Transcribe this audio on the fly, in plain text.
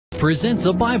presents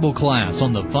a Bible class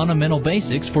on the fundamental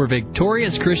basics for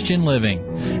victorious Christian living.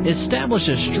 Establish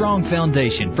a strong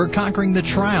foundation for conquering the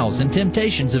trials and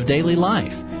temptations of daily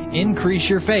life. Increase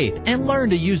your faith and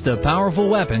learn to use the powerful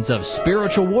weapons of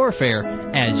spiritual warfare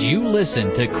as you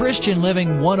listen to Christian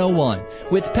Living 101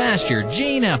 with Pastor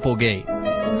Gene Applegate.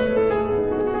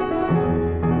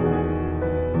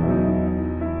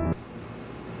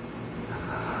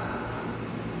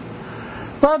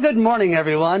 Well, good morning,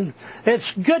 everyone.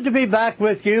 It's good to be back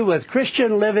with you with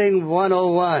Christian Living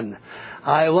 101.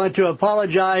 I want to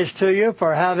apologize to you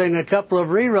for having a couple of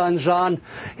reruns on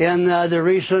in the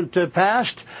recent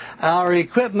past. Our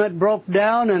equipment broke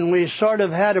down and we sort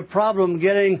of had a problem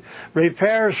getting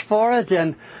repairs for it,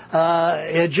 and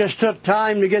it just took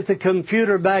time to get the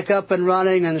computer back up and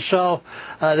running, and so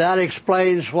that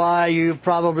explains why you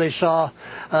probably saw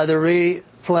the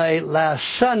replay last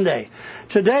Sunday.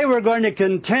 Today we're going to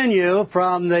continue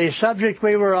from the subject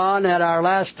we were on at our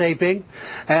last taping,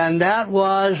 and that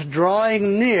was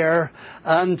drawing near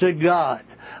unto God.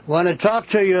 I want to talk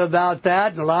to you about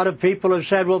that. A lot of people have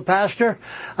said, well, Pastor,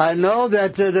 I know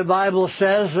that the Bible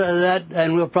says that,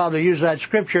 and we'll probably use that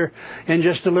scripture in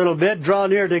just a little bit, draw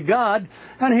near to God,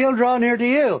 and He'll draw near to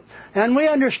you. And we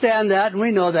understand that, and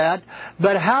we know that.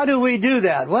 But how do we do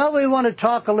that? Well, we want to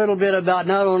talk a little bit about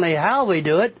not only how we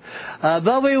do it,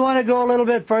 but we want to go a little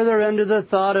bit further into the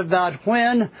thought about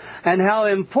when and how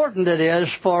important it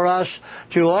is for us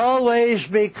to always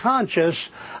be conscious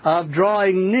of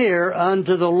drawing near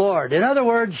unto the Lord. In other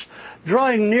words,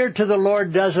 drawing near to the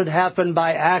Lord doesn't happen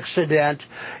by accident.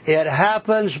 It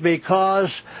happens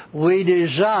because we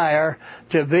desire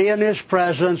to be in His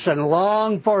presence and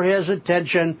long for His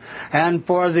attention and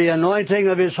for the anointing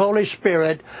of His Holy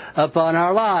Spirit upon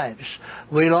our lives.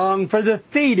 We long for the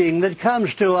feeding that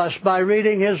comes to us by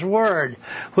reading His Word,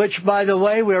 which, by the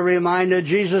way, we're reminded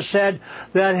Jesus said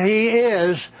that He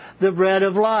is the bread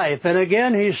of life. And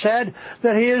again, He said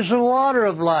that He is the water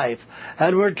of life.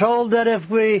 And we're told that if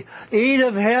we eat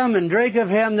of Him and drink of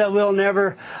Him, that we'll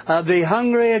never be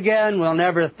hungry again, we'll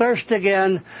never thirst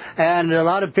again. And a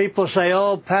lot of people say,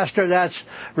 oh, Pastor, that's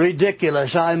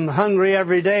ridiculous. I'm hungry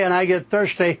every day and I get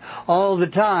thirsty all the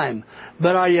time.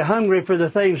 But are you hungry for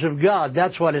the things of God?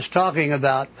 That's what it's talking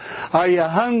about. Are you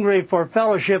hungry for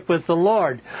fellowship with the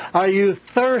Lord? Are you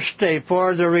thirsty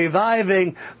for the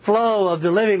reviving flow of the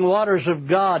living waters of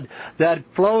God that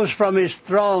flows from His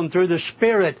throne through the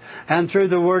Spirit and through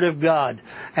the Word of God?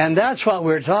 And that's what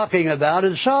we're talking about.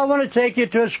 And so I want to take you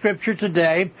to a scripture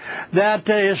today that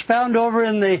is found over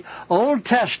in the Old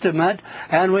Testament,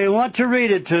 and we want to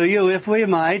read it to you, if we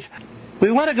might. We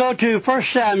want to go to 1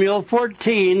 Samuel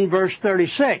 14, verse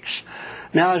 36.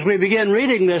 Now, as we begin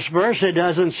reading this verse, it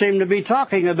doesn't seem to be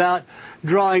talking about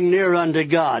drawing near unto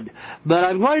God. But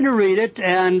I'm going to read it,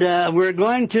 and we're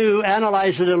going to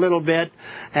analyze it a little bit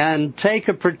and take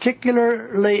a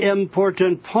particularly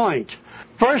important point.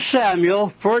 1 Samuel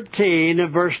 14,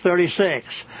 verse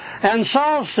 36. And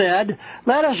Saul said,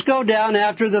 let us go down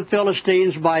after the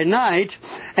Philistines by night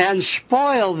and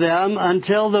spoil them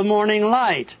until the morning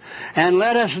light, and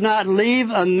let us not leave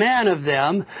a man of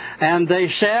them. And they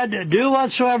said, do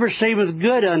whatsoever seemeth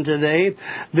good unto thee.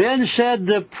 Then said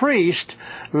the priest,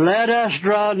 let us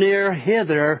draw near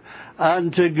hither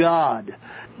unto God.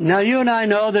 Now, you and I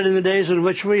know that in the days in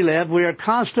which we live, we are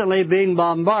constantly being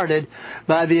bombarded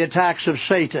by the attacks of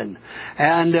Satan.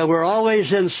 And we're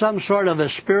always in some sort of a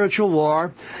spiritual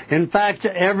war. In fact,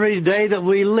 every day that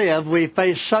we live, we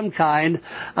face some kind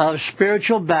of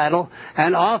spiritual battle,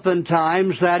 and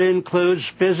oftentimes that includes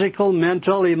physical,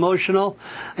 mental, emotional,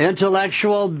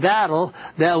 intellectual battle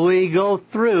that we go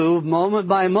through moment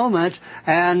by moment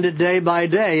and day by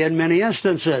day in many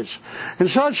instances. And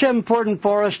so it's important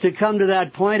for us to come to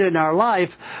that point in our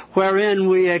life wherein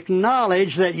we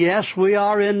acknowledge that, yes, we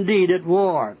are indeed at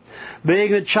war.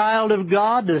 Being a child of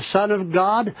God, the Son of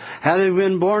God, having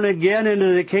been born again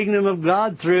into the kingdom of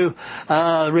God through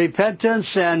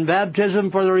repentance and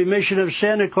baptism for the remission of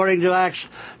sin, according to Acts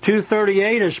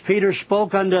 2:38, as Peter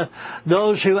spoke unto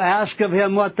those who asked of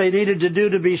him what they needed to do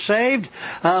to be saved,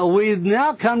 we've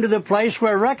now come to the place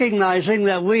where, recognizing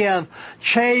that we have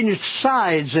changed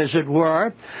sides, as it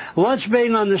were, once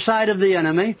being on the side of the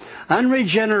enemy,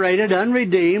 unregenerated,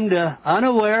 unredeemed,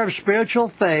 unaware of spiritual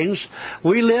things,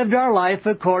 we lived our life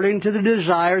according to the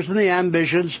desires and the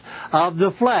ambitions of the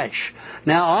flesh.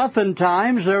 Now,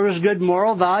 oftentimes there was good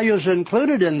moral values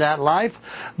included in that life,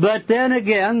 but then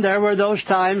again there were those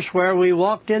times where we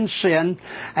walked in sin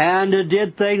and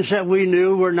did things that we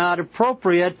knew were not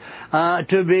appropriate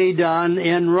to be done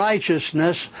in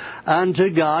righteousness unto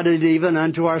God and even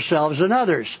unto ourselves and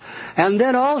others. And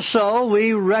then also also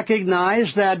we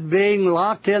recognize that being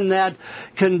locked in that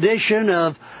condition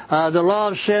of the law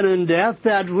of sin and death,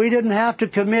 that we didn't have to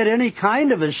commit any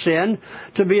kind of a sin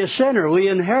to be a sinner. We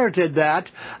inherited that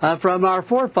from our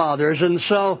forefathers. And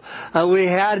so we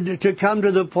had to come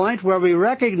to the point where we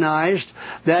recognized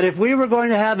that if we were going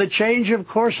to have a change of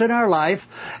course in our life,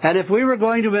 and if we were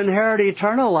going to inherit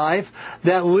eternal life,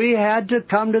 that we had to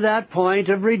come to that point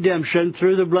of redemption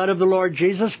through the blood of the Lord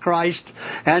Jesus Christ.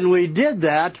 And we did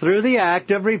that through the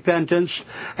act of repentance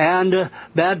and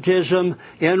baptism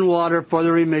in water for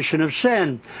the remission of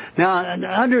sin. Now,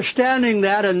 understanding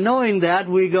that and knowing that,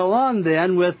 we go on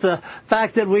then with the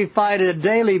fact that we fight a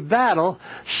daily battle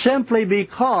simply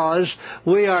because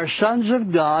we are sons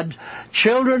of God,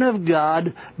 children of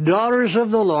God, daughters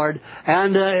of the Lord,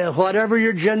 and whatever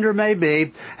your gender may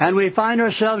be, and we find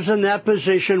ourselves in that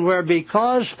position where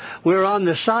because we're on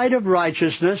the side of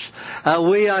righteousness,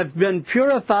 we have been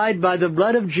purified by the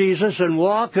blood of Jesus and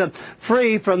walk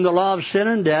free from the law of sin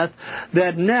and death,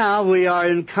 that now we are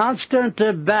in constant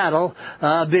battle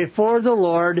before the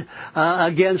Lord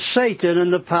against Satan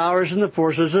and the powers and the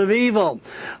forces of evil.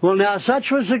 Well, now,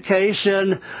 such was the case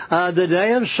in the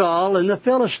day of Saul and the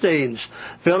Philistines.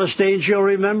 Philistines, you'll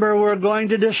remember, were going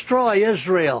to destroy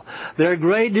Israel. Their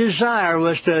great desire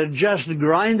was to just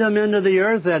grind them into the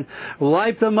earth and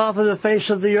wipe them off of the face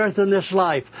of the earth in this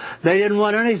life. They didn't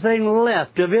want anything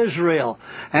left of Israel.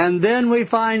 And then we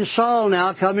find Saul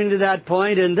now coming to that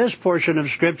point in this portion of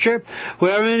Scripture,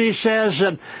 wherein he says,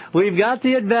 we've got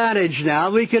the advantage now.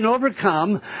 We can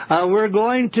overcome. We're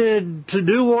going to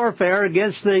do warfare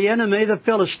against the enemy, the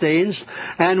Philistines,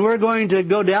 and we're going to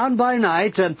go down by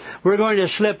night, and we're going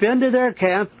to slip into their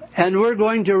camp, and we're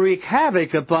going to wreak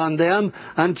havoc upon them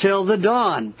until the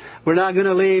dawn. We're not going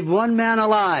to leave one man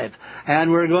alive,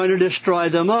 and we're going to destroy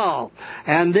them all.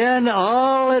 And then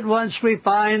all at once we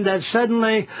find that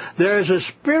suddenly there's a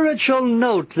spiritual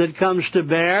note that comes to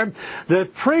bear. The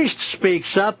priest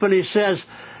speaks up and he says,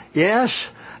 yes,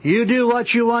 you do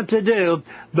what you want to do,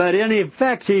 but in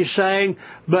effect he's saying,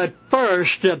 but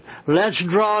first, let's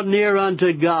draw near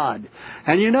unto God.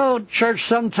 And you know, church,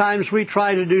 sometimes we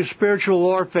try to do spiritual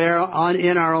warfare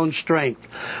in our own strength.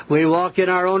 We walk in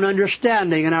our own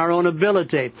understanding and our own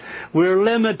ability. We're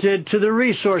limited to the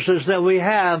resources that we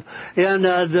have in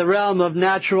the realm of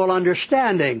natural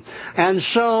understanding. And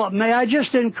so may I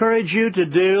just encourage you to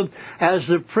do as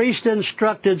the priest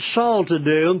instructed Saul to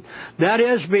do. That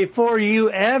is, before you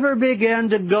ever begin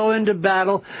to go into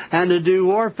battle and to do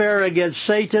warfare against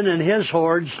Satan and his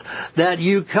hordes, that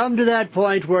you come to that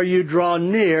point where you draw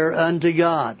near unto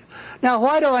God. Now,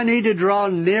 why do I need to draw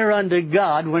near unto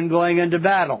God when going into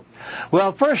battle?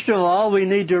 Well, first of all, we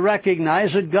need to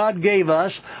recognize that God gave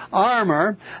us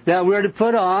armor that we're to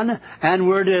put on and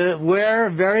we're to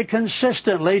wear very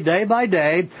consistently, day by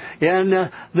day, in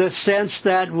the sense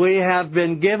that we have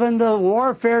been given the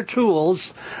warfare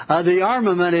tools, the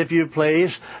armament, if you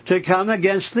please, to come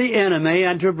against the enemy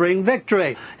and to bring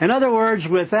victory. In other words,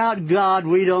 without God,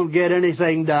 we don't get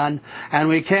anything done, and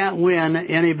we can't win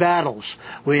any battles.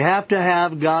 We have to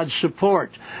have God's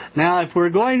support. Now, if we're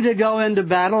going to go into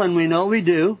battle, and we know we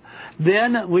do,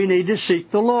 then we need to seek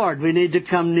the Lord. We need to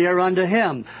come near unto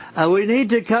Him. We need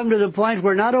to come to the point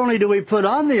where not only do we put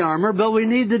on the armor, but we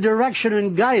need the direction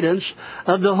and guidance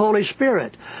of the Holy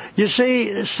Spirit. You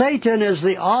see, Satan is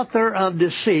the author of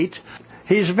deceit.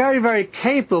 He's very, very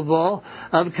capable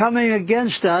of coming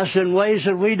against us in ways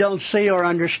that we don't see or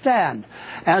understand.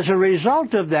 As a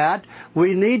result of that,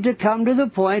 we need to come to the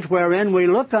point wherein we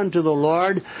look unto the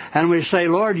Lord and we say,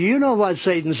 Lord, you know what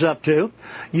Satan's up to.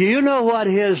 You know what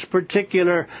his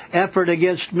particular effort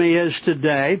against me is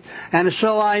today. And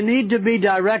so I need to be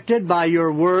directed by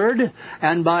your word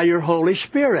and by your Holy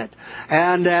Spirit.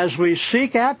 And as we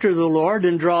seek after the Lord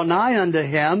and draw nigh unto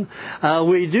Him,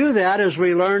 we do that, as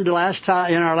we learned last time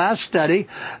in our last study,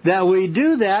 that we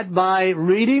do that by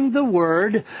reading the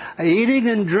Word, eating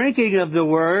and drinking of the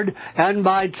Word, and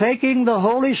by taking the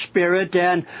Holy Spirit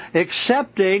and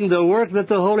accepting the work that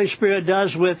the Holy Spirit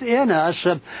does within us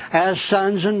as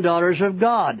sons and daughters of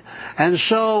God. And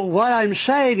so what I'm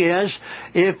saying is,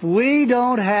 if we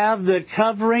don't have the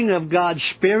covering of God's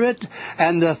Spirit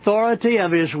and the authority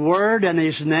of His Word and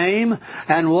His name,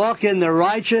 and walk in the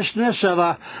righteousness of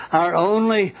our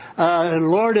only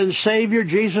Lord and Savior,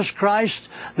 Jesus Christ,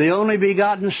 the only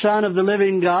begotten Son of the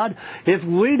living God, if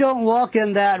we don't walk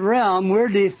in that realm, we're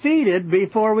defeated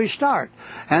before we start.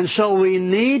 And so we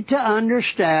need to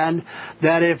understand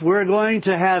that if we're going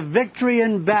to have victory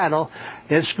in battle,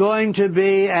 it's going to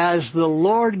be as the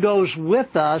Lord goes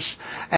with us